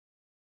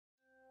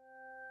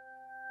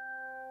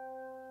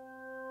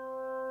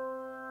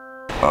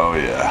Oh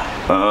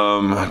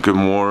yeah. Good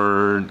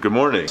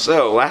morning.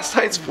 So last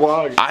night's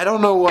vlog, I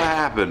don't know what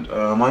happened.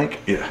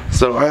 Mike? Yeah.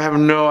 So I have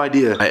no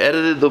idea. I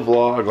edited the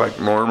vlog like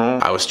normal.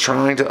 I was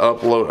trying to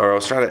upload, or I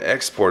was trying to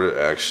export it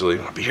actually.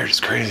 My beard is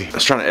crazy. I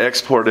was trying to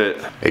export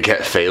it. It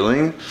kept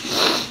failing.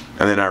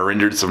 And then I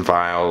rendered some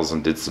files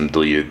and did some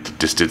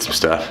just did some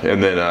stuff.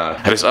 And then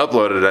I just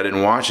uploaded it, I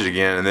didn't watch it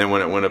again. And then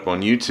when it went up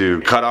on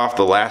YouTube, cut off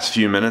the last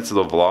few minutes of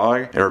the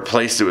vlog and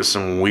replaced it with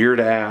some weird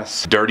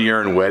ass Dirty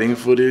Urn wedding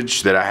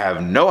footage that I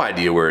have no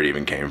idea where it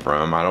even came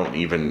from. I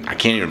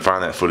can't even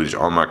find that footage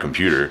on my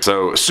computer.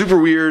 So super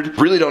weird,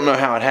 really don't know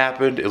how it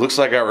happened. It looks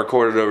like I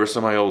recorded over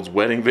somebody else's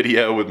wedding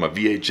video with my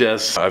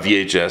VHS. A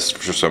VHS,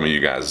 for some of you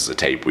guys, is a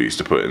tape we used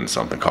to put in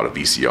something called a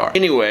VCR.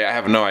 Anyway, I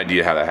have no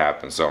idea how that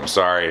happened, so I'm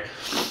sorry.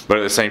 But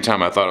at the same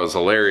time, I thought it was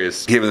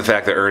hilarious, given the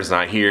fact that Ern's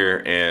not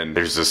here and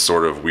there's this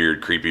sort of weird,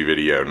 creepy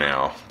video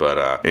now.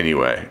 But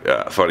anyway,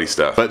 funny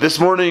stuff. But this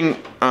morning,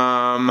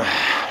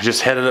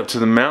 just headed up to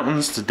the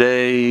mountains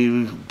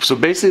today. So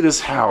basically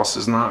this house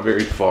is not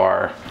very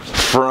far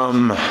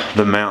from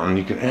the mountain.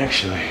 You can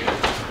actually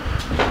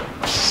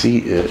see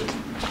it.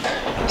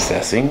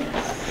 Assessing.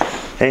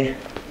 Hey, you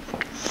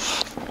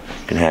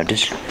can have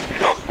this.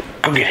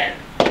 Go get it.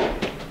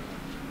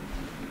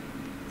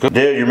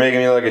 Dude, you're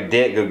making me like a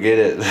dick. Go get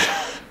it.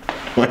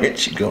 Why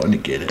aren't you going to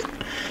get it?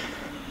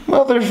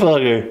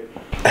 Motherfucker.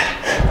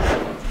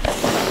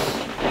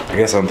 I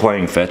guess I'm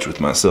playing fetch with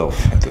myself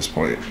at this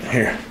point.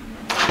 Here.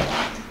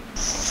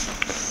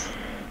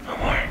 One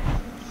more.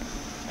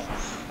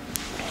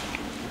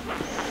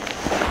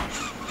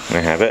 Can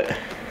I have it?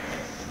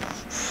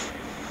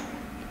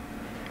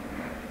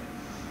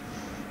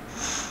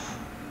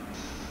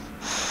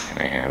 Can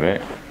I have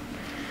it?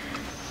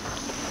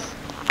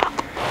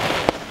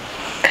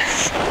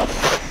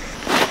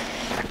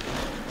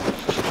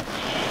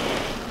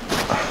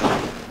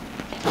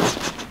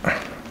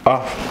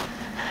 Off.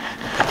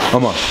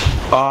 Come on.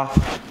 Off.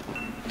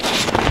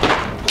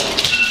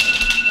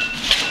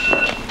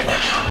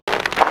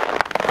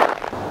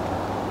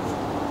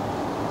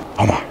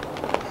 Come on.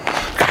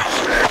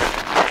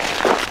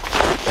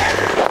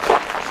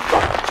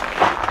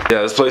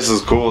 Yeah, this place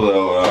is cool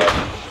though.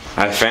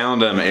 I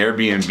found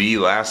Airbnb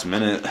last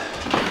minute,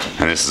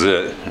 and this is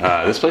it.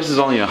 This place is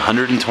only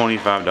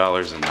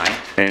 $125 a night,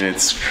 and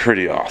it's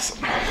pretty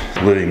awesome.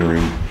 Living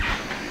room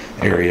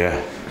area,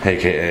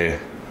 aka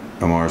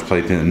Amar's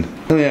playpen.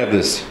 Then we have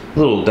this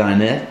little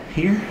dinette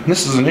here.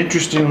 This is an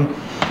interesting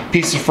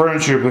piece of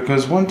furniture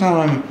because one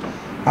time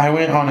I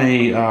went on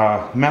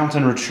a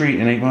mountain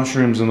retreat and ate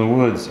mushrooms in the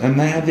woods, and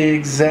they had the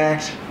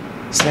exact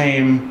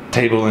same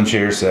table and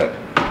chair set.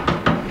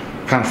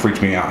 Kind of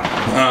freaked me out.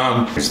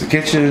 There's the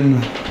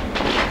kitchen,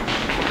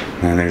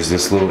 and there's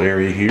this little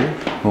area here,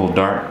 little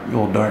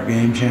dark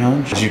game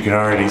challenge. As you can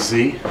already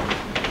see,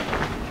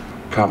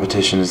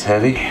 competition is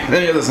heavy.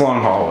 Then you have this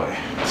long hallway.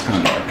 It's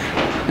kind of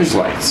dark. There's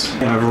lights. We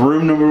have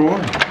room number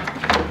one.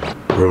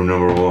 Room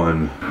number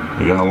one.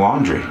 We got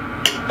laundry.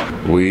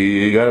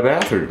 We got a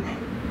bathroom.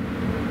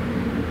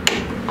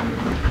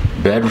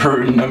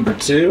 Bedroom number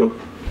two.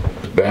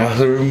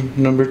 Bathroom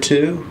number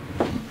two.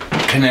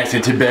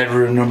 Connected to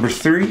bedroom number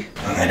three.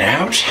 And then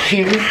out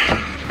here,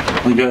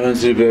 we go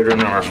into bedroom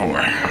number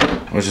four,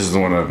 which is the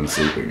one I've been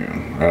sleeping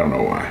in. I don't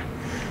know why.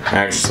 I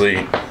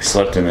actually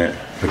slept in it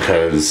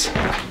because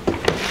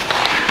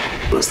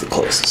it was the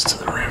closest to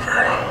the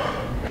river.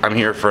 I'm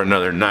here for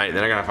another night,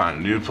 then I gotta find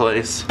a new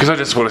place because I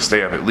just want to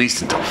stay up at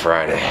least until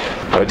Friday.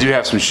 But I do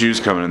have some shoes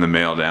coming in the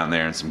mail down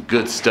there and some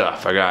good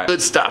stuff. I got good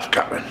stuff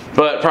coming.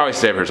 But probably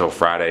stay up here until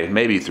Friday,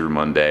 maybe through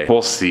Monday.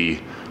 We'll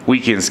see.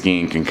 Weekend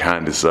skiing can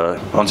kind of suck.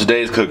 On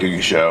today's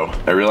cooking show,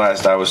 I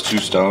realized I was too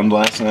stoned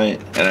last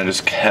night and I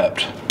just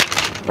kept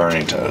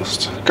burning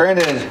toast.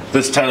 Granted,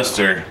 this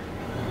toaster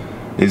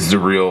is the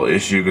real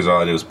issue because all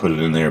I did was put it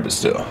in there, but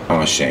still,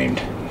 I'm ashamed.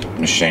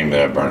 I'm ashamed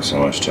that I burned so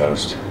much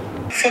toast.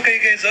 What the fuck are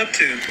you guys up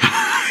to?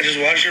 I just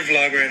watched your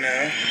vlog right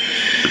now,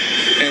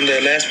 and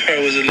the last part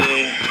was a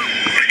little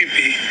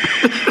creepy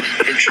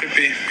or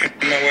trippy. Me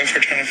and my wife are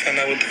trying to find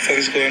out what the fuck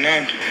is going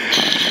on.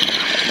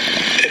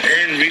 Did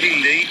Ern really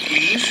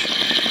leave?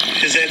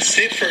 Is that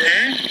it for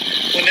Ern?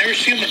 We'll never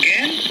see him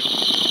again?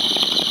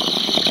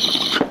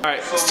 Alright,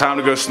 it's time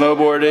to go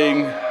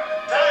snowboarding.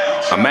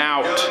 I'm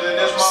out.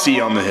 See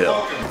you on the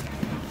hill.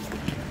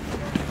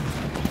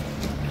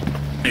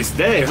 Nice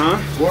day, huh?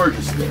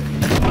 Gorgeous day.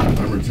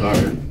 I'm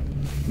retired.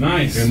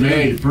 Nice. In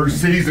May,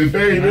 first season,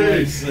 baby.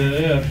 Nice.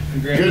 Yeah.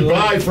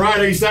 Goodbye,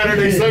 Friday,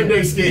 Saturday,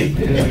 Sunday ski.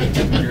 Yeah.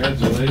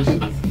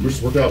 Congratulations.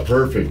 This worked out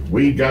perfect.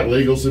 Weed got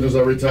legal as soon as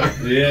I retired.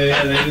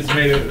 Yeah, they just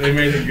made it. They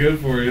made it good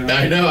for you. Huh?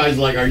 I know. I was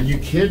like, "Are you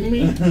kidding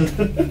me?"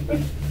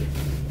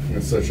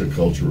 It's such a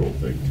cultural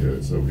thing too.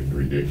 It's so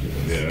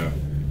ridiculous. Yeah.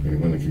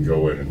 Anyone that can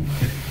go in and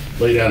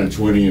lay down at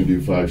 20 and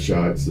do 5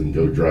 shots and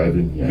go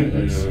driving. Yeah,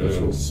 that's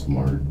real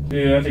smart.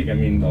 Yeah, I think, I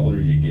mean, the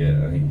older you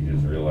get, I think you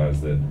just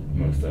realize that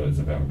most of it's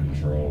about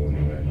control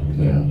anyway.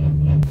 Yeah.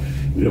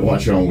 We don't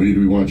want you on weed,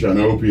 we want you on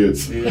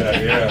opiates.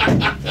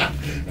 Yeah.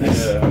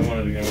 Yeah, I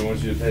wanted to go.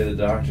 want you to pay the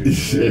doctor.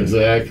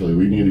 Exactly.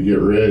 We need to get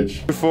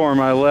rich. Before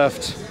I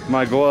left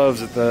my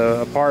gloves at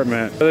the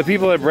apartment, the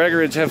people at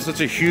Breckenridge have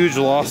such a huge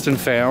lost and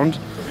found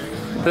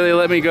that they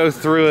let me go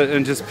through it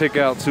and just pick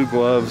out 2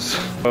 gloves.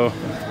 So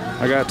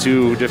I got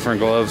 2 different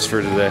gloves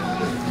for today.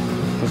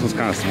 This one's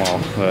kind of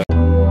small, but.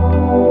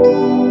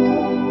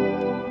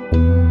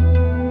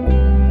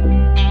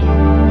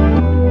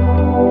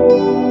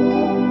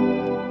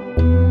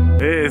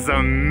 It is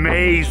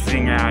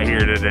amazing out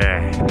here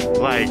today.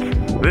 Like,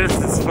 this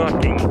is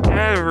fucking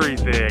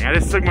everything. I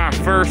just took my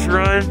first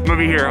run. I'm gonna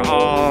be here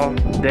all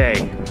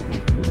day.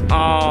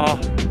 All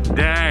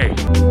day.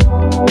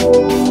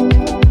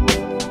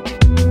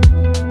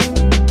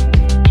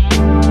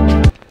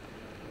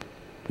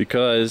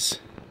 Because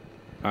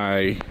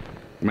my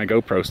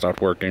GoPro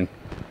stopped working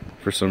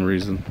for some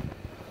reason.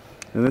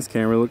 And this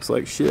camera looks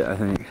like shit, I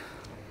think.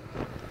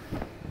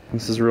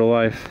 This is real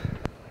life,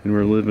 and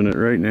we're living it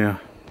right now.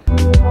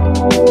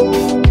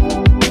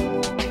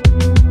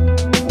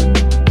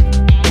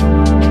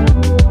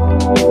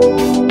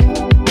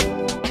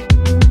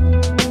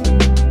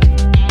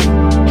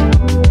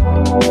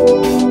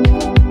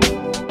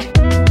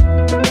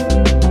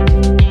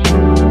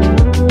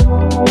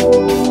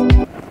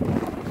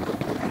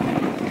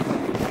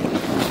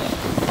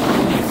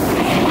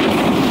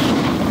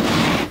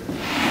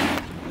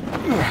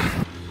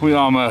 We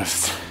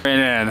almost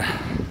ran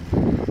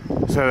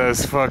in to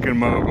those fucking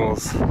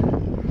moguls.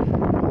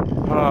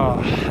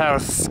 Oh, that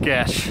was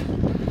sketch.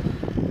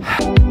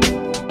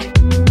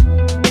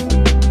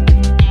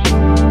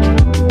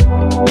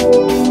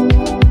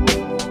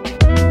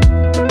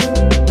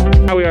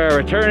 Now we are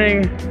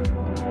returning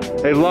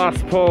a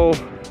lost pole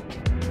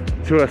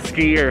to a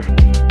skier.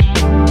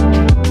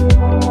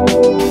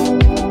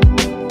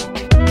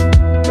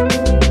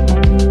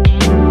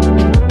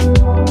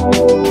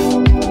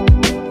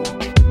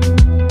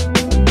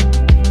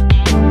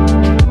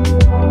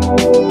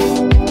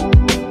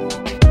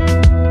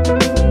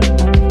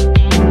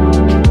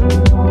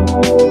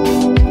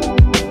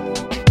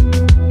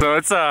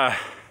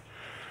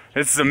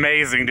 It's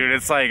amazing, dude.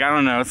 It's like, I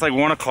don't know, it's like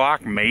 1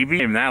 o'clock maybe.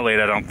 Even that late,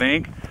 I don't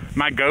think.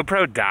 My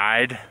GoPro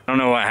died. I don't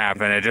know what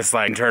happened. It just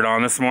like turned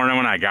on this morning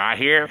when I got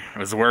here. I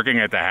was working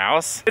at the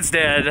house. It's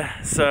dead,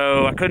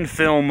 so I couldn't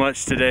film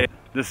much today.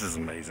 This is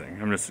amazing.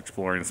 I'm just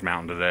exploring this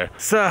mountain today.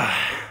 So,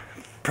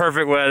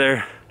 perfect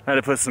weather. I had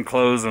to put some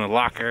clothes in a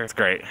locker. It's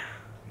great.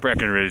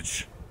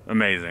 Breckenridge,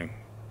 amazing.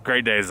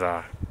 Great days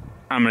off.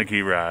 I'm gonna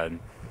keep riding.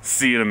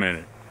 See you in a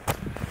minute.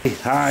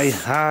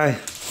 Hi.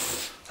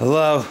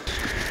 Hello.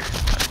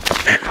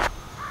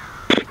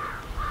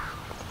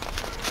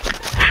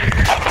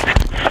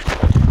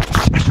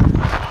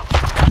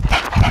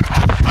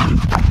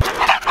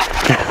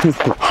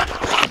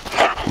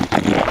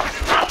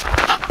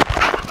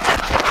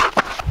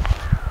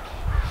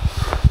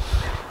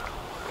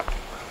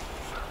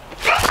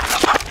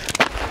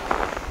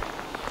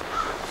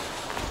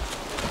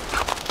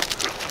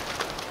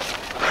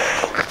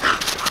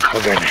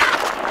 Okay.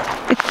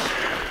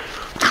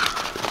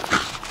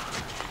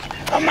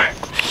 Oh my.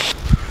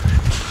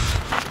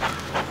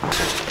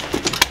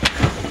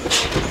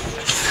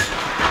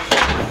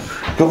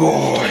 Good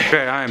boy.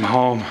 Okay, I am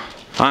home.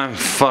 I'm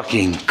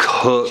fucking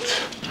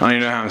cooked. I don't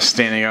even know how I'm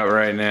standing up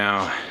right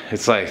now.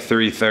 It's like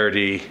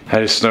 3:30. I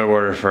just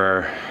snowboarded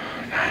for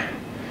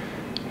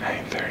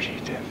 9:30,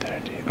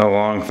 10:30. A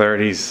long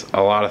 30s,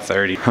 a lot of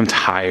 30. I'm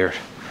tired.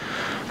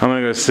 I'm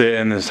gonna go sit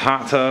in this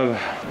hot tub.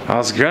 I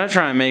was gonna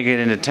try and make it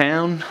into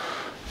town.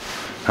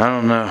 I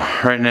don't know.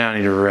 Right now I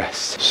need to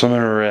rest. So I'm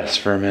gonna rest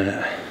for a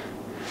minute.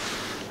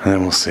 And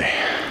then we'll see.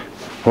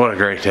 What a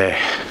great day.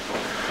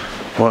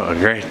 What a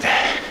great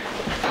day.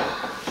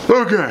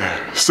 Okay,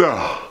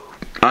 so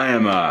I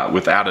am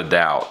without a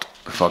doubt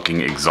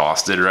fucking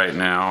exhausted right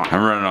now.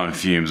 I'm running on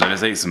fumes. I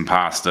just ate some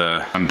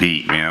pasta. I'm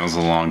beat, man. It was a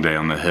long day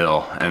on the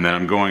hill. And then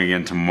I'm going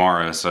again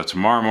tomorrow. So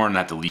tomorrow morning I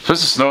have to leave. It's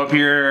supposed to snow up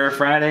here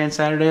Friday and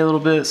Saturday a little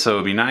bit. So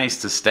it'd be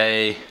nice to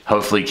stay.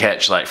 Hopefully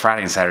catch, like,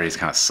 Friday and Saturdays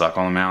kind of suck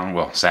on the mountain.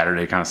 Well,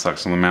 Saturday kind of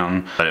sucks on the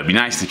mountain. But it'd be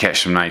nice to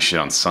catch some nice shit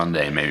on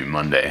Sunday, maybe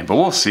Monday. But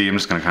we'll see. I'm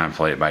just gonna kind of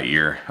play it by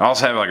ear. I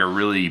also have like a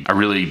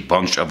really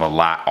bunch of a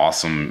lot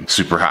awesome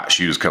super hot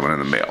shoes coming in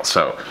the mail.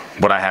 So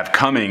what I have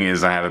coming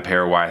is I have a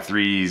pair of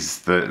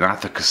Y3s,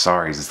 not the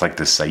Kasaris, it's like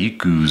the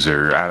Sayukus,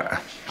 or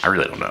I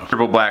really don't know.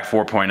 Triple Black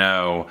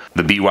 4.0,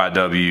 the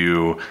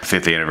BYW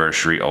 5th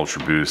anniversary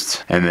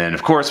UltraBOOST. And then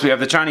of course we have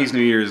the Chinese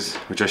New Year's,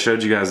 which I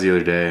showed you guys the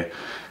other day.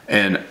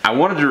 And I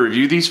wanted to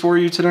review these for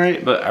you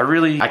tonight, but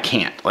I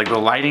can't. Like, the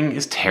lighting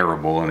is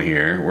terrible in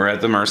here. We're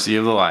at the mercy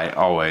of the light,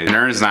 always. And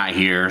Ern's not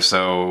here,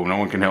 so no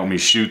one can help me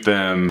shoot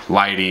them.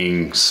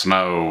 Lighting,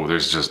 snow,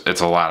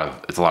 it's a lot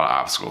of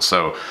obstacles.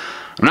 So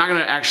I'm not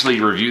gonna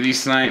actually review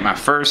these tonight. My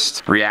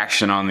first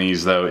reaction on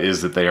these, though,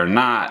 is that they are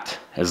not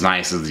as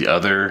nice as the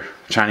other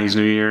Chinese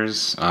New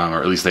Year's,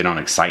 or at least they don't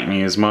excite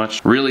me as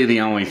much. Really, the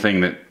only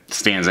thing that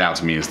stands out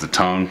to me is the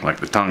tongue. Like,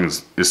 the tongue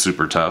is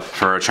super tough.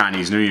 For a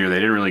Chinese New Year, they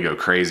didn't really go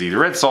crazy. The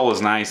red sole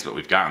is nice, but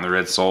we've gotten the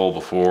red sole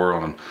before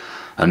on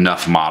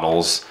enough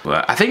models.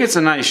 But I think it's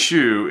a nice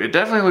shoe. It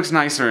definitely looks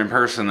nicer in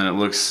person than it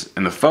looks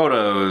in the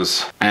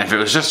photos. And if it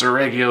was just a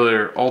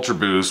regular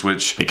UltraBOOST,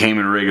 which it came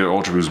in a regular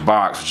UltraBOOST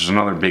box, which is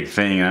another big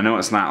thing, and I know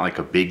it's not like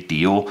a big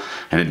deal,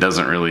 and it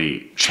doesn't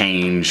really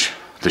change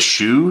the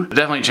shoe, it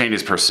definitely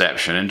changes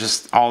perception, and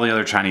just all the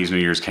other Chinese New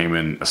Year's came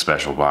in a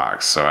special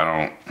box, so I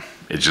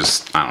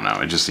don't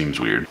know, it just seems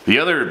weird. The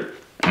other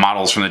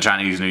models from the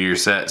Chinese New Year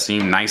set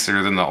seem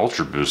nicer than the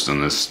UltraBOOST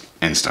in this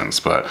instance,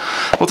 but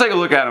we'll take a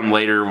look at them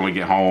later when we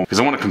get home, because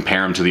I want to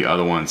compare them to the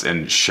other ones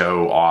and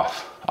show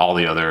off all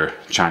the other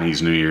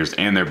Chinese New Year's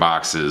and their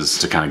boxes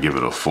to kind of give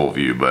it a full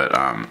view. But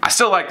I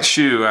still like the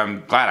shoe.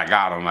 I'm glad I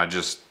got them. I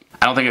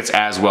don't think it's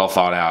as well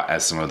thought out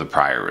as some of the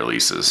prior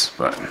releases,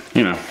 but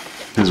you know,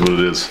 is what it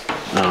is.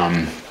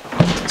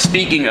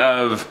 Speaking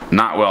of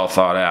not well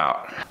thought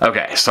out,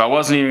 okay, so I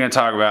wasn't even gonna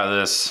talk about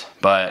this,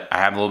 but I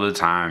have a little bit of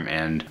time,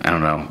 and I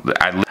don't know,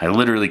 I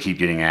literally keep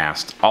getting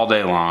asked all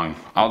day long.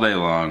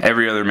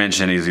 Every other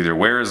mention is either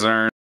where is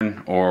Zern,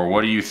 or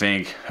what do you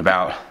think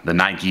about the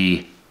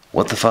Nike,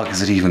 what the fuck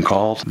is it even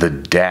called? The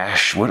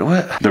Dash, what?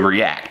 The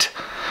React.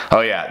 Oh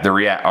yeah, the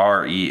React,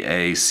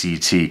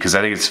 R-E-A-C-T, because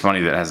I think it's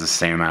funny that it has the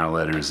same amount of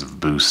letters of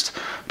Boost,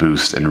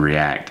 and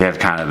React. They have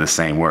kind of the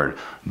same word,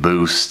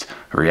 Boost,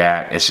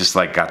 React. It's just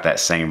like got that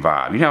same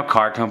vibe. You know how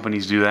car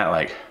companies do that,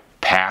 like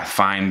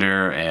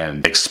Pathfinder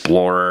and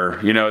Explorer?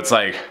 You know, it's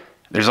like,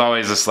 there's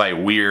always this like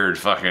weird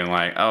fucking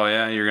like, oh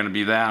yeah, you're gonna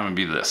be that, I'm gonna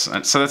be this.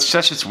 And so that's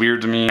just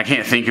weird to me. I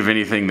can't think of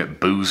anything that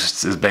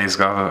Boost is based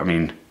off of. I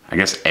mean, I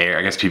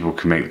guess people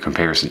can make the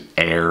comparison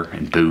Air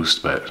and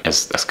Boost, but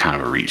that's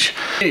kind of a reach.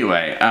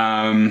 Anyway,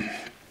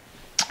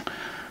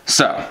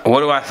 so what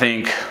do I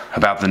think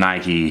about the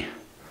Nike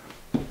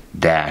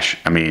Dash?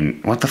 I mean,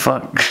 what the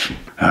fuck?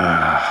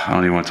 I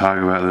don't even want to talk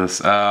about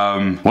this.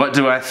 What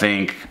do I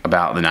think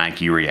about the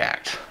Nike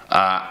React?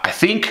 I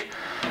think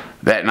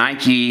that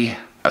Nike,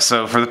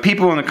 so for the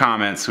people in the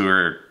comments who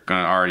are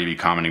gonna already be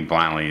commenting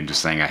blindly and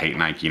just saying I hate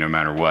Nike no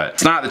matter what,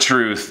 it's not the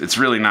truth. It's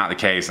really not the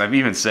case. I've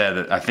even said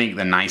that I think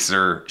the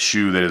nicer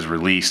shoe that is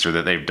released or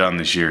that they've done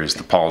this year is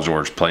the Paul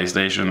George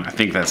PlayStation. I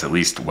think that's at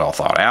least well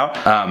thought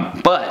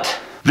out. But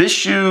this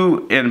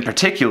shoe in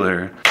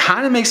particular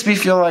kind of makes me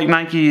feel like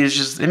Nike is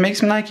just, it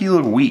makes Nike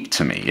look weak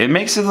to me. It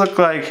makes it look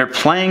like they're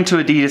playing to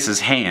Adidas's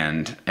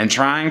hand and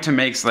trying to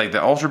make, like the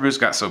UltraBOOST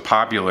got so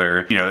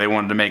popular, you know, they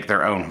wanted to make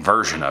their own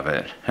version of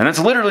it. And that's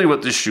literally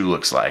what this shoe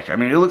looks like. I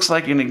mean, it looks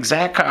like an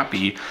exact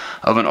copy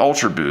of an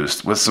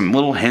UltraBOOST with some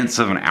little hints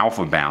of an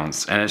Alpha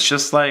Bounce. And it's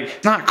just like,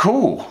 it's not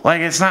cool.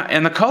 Like it's not,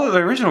 and the color, the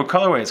original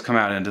colorway it's come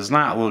out in does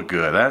not look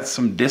good. That's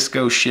some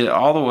disco shit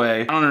all the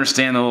way. I don't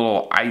understand the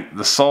little,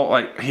 the sole,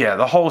 like, yeah,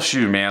 the whole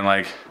shoe, man.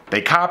 Like,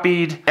 they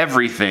copied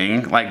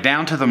everything, like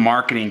down to the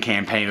marketing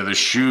campaign of the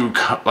shoe,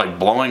 like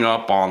blowing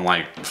up on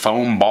like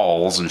foam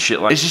balls and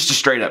shit. Like, it's just a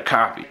straight up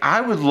copy.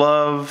 I would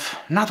love,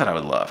 not that I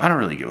would love, I don't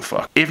really give a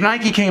fuck. If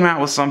Nike came out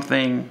with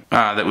something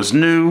that was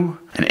new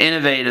and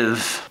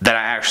innovative that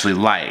I actually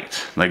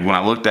liked, like when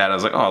I looked at it, I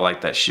was like, oh, I like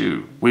that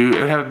shoe, we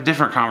would have a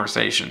different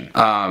conversation.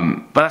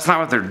 But that's not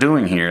what they're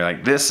doing here.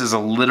 Like, this is a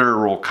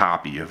literal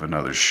copy of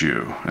another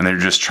shoe, and they're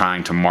just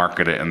trying to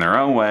market it in their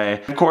own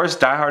way. Of course,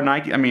 diehard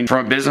Nike, I mean,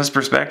 from a business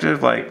perspective,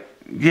 like,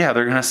 yeah,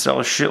 they're gonna sell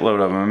a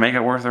shitload of them and make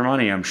it worth their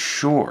money, I'm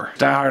sure.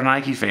 Diehard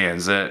Nike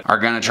fans that are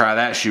gonna try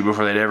that shoe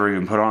before they'd ever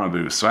even put on a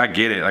Boost. So I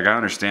get it, like I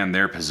understand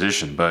their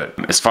position, but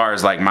as far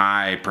as like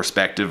my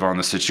perspective on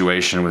the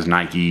situation with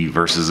Nike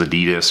versus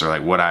Adidas, or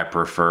like what I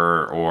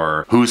prefer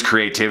or whose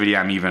creativity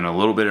I'm even a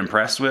little bit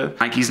impressed with,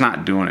 Nike's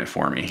not doing it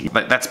for me.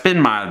 But that's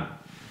been my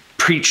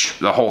preach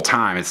the whole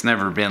time. It's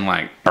never been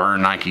like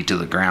burn Nike to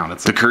the ground.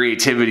 It's the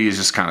creativity is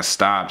just kind of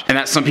stopped, and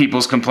that's some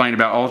people's complaint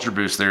about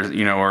UltraBOOST. There's,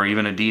 you know, or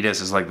even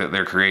Adidas is like that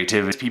their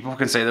creativity. People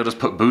can say they'll just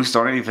put Boost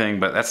on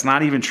anything, but that's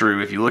not even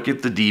true. If you look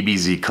at the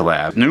DBZ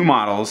collab, new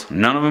models,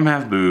 none of them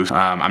have Boost.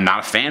 I'm not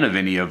a fan of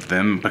any of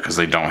them because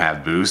they don't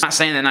have Boost. I'm not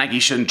saying that Nike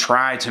shouldn't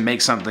try to make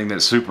something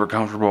that's super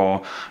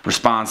comfortable,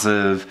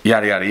 responsive,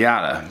 yada yada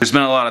yada. There's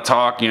been a lot of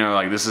talk, you know,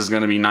 like this is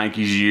going to be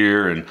Nike's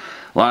year, and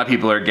a lot of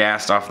people are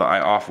gassed off the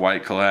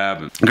Off-White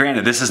collab.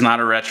 Granted, this is not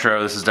a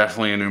retro, this is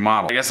definitely a new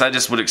model. I guess I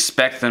just would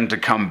expect them to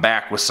come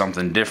back with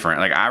something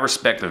different. Like, I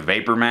respect the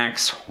Vapor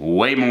Max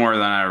way more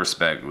than I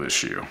respect this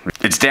shoe.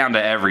 It's down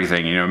to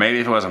everything, you know,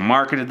 maybe if it wasn't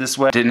marketed this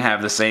way, didn't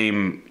have the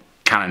same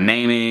kind of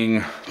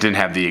naming, didn't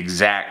have the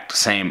exact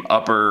same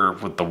upper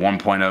with the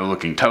 1.0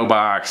 looking toe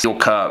box, steel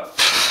cup,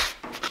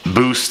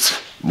 Boost,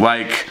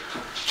 like,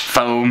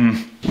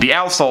 foam. The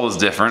outsole is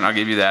different, I'll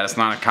give you that. It's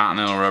not a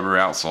Continental rubber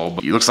outsole,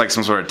 but it looks like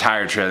some sort of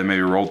tire tread that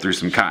maybe rolled through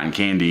some cotton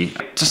candy.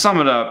 To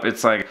sum it up,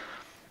 it's like,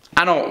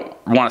 I don't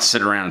want to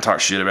sit around and talk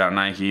shit about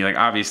Nike. Like,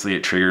 obviously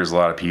it triggers a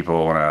lot of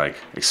people when I like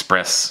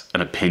express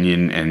an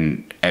opinion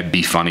and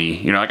be funny.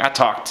 You know, like I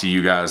talk to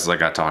you guys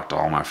like I talk to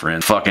all my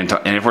friends.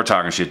 And if we're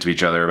talking shit to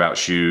each other about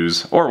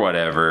shoes or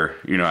whatever,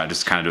 you know, I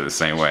just kind of do it the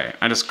same way.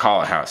 I just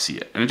call it how I see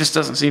it. And it just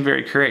doesn't seem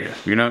very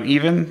creative. You know,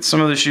 even some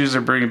of the shoes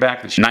they're bringing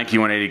back, the Nike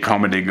 180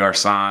 Comme des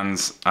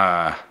Garçons,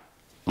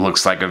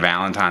 looks like a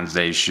Valentine's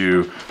Day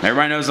shoe.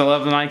 Everybody knows I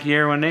love the Nike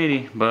Air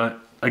 180, but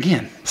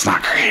again, it's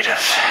not creative.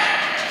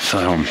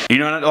 So, you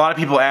know, a lot of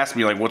people ask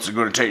me like, what's it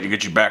going to take to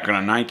get you back on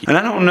a Nike? And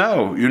I don't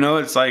know, you know,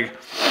 it's like,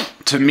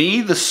 to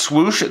me, the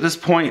swoosh at this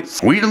point,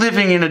 we're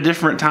living in a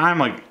different time.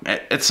 Like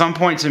at some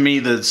point to me,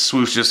 the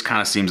swoosh just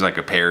kind of seems like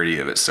a parody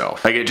of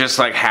itself. Like it just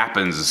like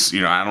happens,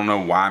 you know, I don't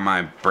know why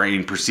my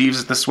brain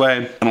perceives it this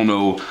way. I don't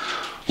know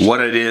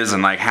what it is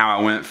and like how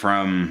I went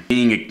from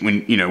being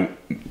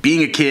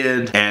a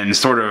kid and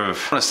sort of, I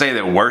don't want to say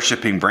that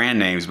worshiping brand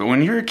names, but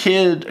when you're a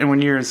kid and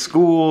when you're in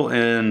school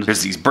and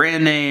there's these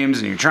brand names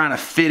and you're trying to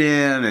fit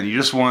in and you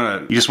just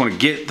want to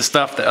get the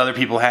stuff that other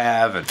people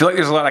have, and I feel like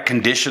there's a lot of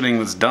conditioning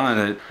that's done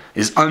that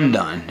is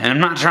undone. And I'm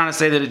not trying to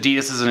say that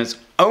Adidas isn't its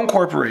own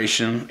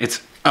corporation,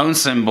 its own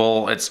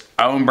symbol, its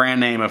own brand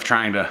name of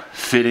trying to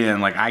fit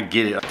in. Like I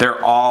get it.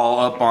 They're all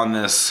up on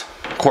this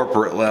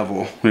corporate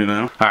level, you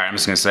know? All right, I'm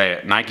just gonna say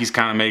it. Nike's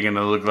kind of making it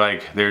look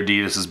like they're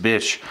Adidas's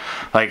bitch.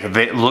 Like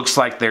it looks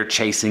like they're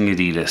chasing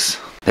Adidas.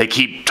 They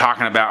keep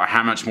talking about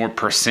how much more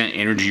percent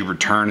energy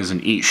return is in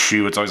each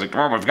shoe. It's always like,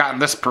 oh, we've gotten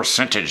this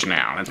percentage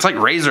now. And it's like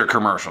Razor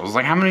commercials.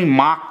 Like how many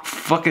Mach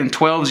fucking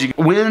 12s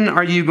when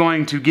are you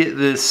going to get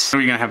this? Are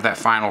you gonna have that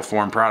final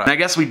form product? And I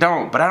guess we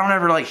don't, but I don't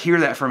ever like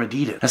hear that from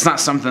Adidas. That's not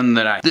something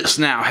that this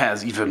now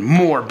has even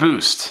more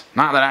boost.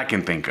 Not that I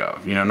can think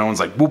of. You know, no one's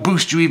like, we'll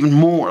boost you even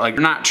more. Like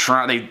they're not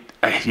trying,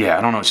 yeah,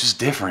 I don't know, it's just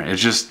different.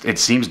 It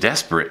seems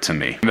desperate to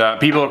me.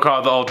 People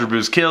call it the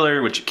UltraBOOST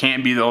killer, which it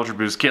can't be the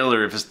UltraBOOST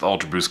killer if it's the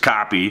UltraBOOST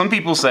copy. Some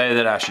people say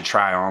that I should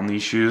try on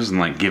these shoes and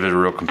like give it a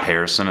real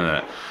comparison and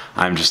that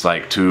I'm just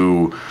like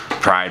too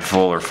prideful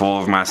or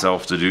full of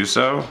myself to do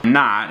so.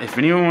 Not. If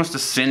anyone wants to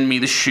send me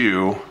the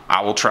shoe,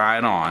 I will try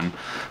it on.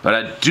 But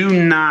I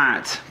do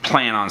not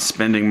plan on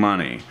spending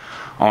money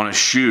on a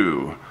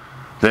shoe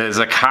that is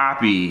a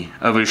copy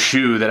of a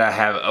shoe that I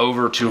have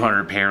over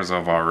 200 pairs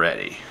of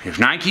already. If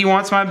Nike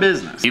wants my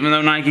business, even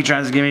though Nike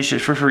tries to give me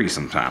shit for free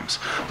sometimes,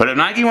 but if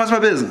Nike wants my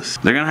business,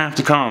 they're gonna have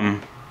to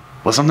come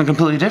with something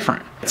completely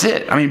different. That's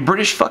it. I mean,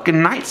 British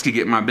fucking Knights could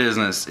get my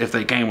business if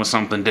they came with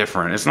something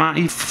different. It's not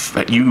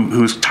you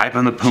who's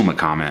typing the Puma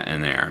comment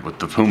in there with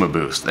the Puma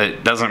Boost.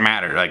 It doesn't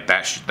matter. Like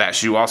that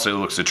shoe also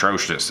looks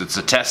atrocious. It's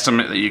a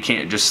testament that you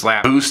can't just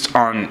slap Boost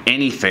on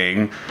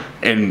anything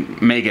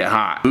and make it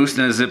hot. Boost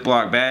in a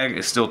Ziploc bag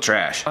is still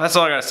trash. That's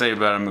all I gotta say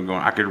about it.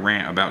 I could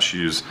rant about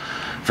shoes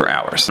for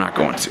hours. I'm not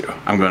going to.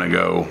 I'm gonna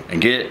go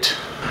and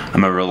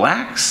I'm gonna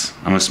relax.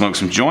 I'm gonna smoke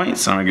some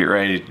joints. I'm gonna get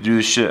ready to do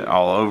this shit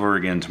all over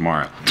again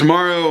tomorrow.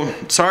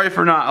 Sorry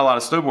for not a lot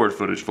of snowboard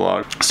footage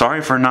vlog.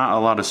 Sorry for not a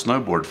lot of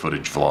snowboard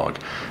footage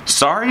vlog.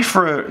 Sorry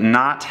for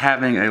not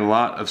having a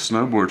lot of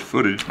snowboard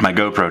footage. My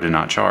GoPro did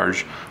not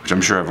charge, which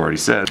I'm sure I've already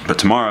said, but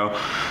tomorrow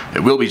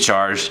it will be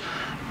charged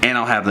and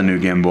I'll have the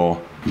new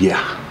gimbal.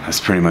 Yeah, that's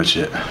pretty much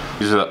it.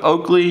 These are the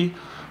Oakley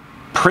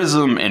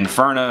Prism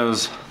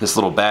Infernos. This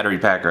little battery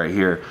pack right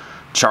here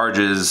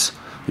charges.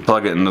 You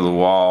plug it into the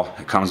wall.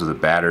 It comes with a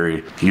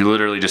battery. You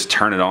literally just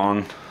turn it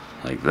on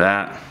like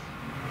that.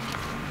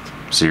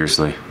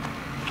 Seriously,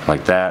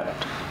 like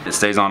that. It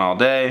stays on all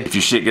day. If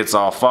your shit gets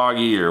all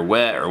foggy or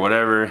wet or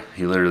whatever,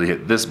 you literally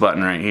hit this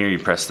button right here, you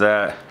press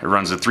that, it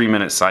runs a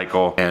 3-minute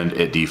cycle and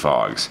it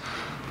defogs.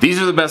 These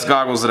are the best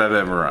goggles that I've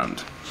ever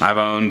owned. I've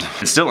owned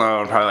and still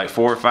own probably like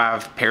 4 or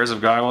 5 pairs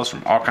of goggles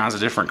from all kinds of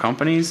different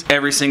companies.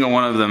 Every single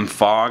one of them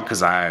fog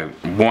because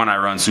one, I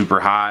run super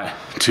hot.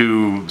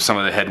 2, some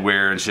of the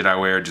headwear and shit I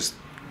wear just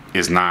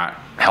is not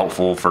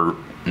helpful for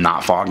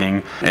not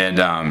fogging. And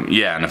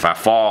yeah, and if I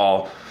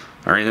fall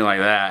or anything like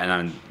that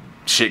and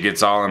shit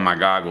gets all in my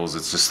goggles,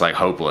 it's just like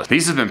hopeless.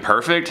 These have been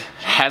perfect.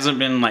 Hasn't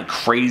been like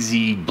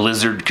crazy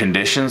blizzard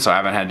conditions, so I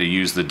haven't had to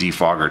use the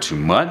defogger too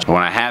much. But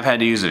when I have had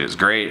to use it, it's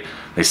great.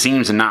 They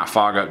seem to not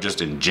fog up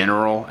just in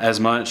general as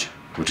much,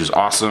 which is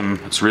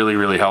awesome. It's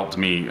really helped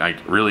me,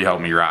 really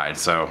helped me ride.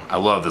 So I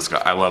love this.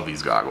 I love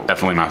these goggles.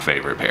 Definitely my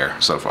favorite pair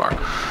so far.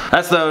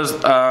 That's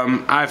those.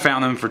 I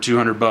found them for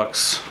 200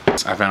 bucks.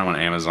 I found them on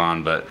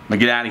Amazon, but I'm gonna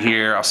get out of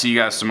here. I'll see you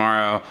guys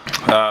tomorrow.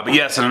 But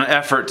yes, in an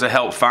effort to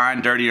help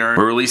find Dirty Earn,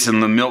 we're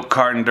releasing the Milk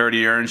Carton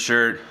Dirty Earn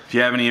shirt. If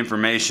you have any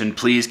information,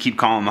 please keep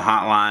calling the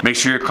hotline. Make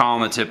sure you're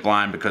calling the tip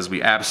line because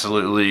we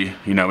absolutely,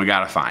 we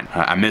gotta find.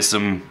 I miss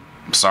them.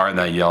 I'm sorry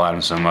that I yell at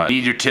them so much.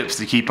 Need your tips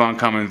to keep on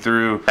coming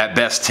through. That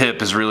best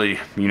tip is really,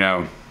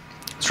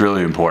 it's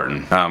really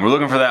important. We're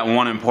looking for that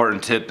one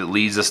important tip that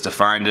leads us to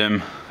find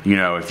him.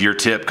 If your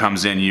tip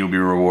comes in, you'll be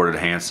rewarded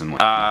handsomely.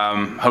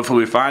 Hopefully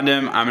we find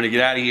him. I'm gonna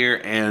get out of here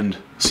and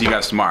see you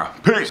guys tomorrow.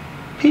 Peace.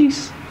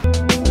 Peace.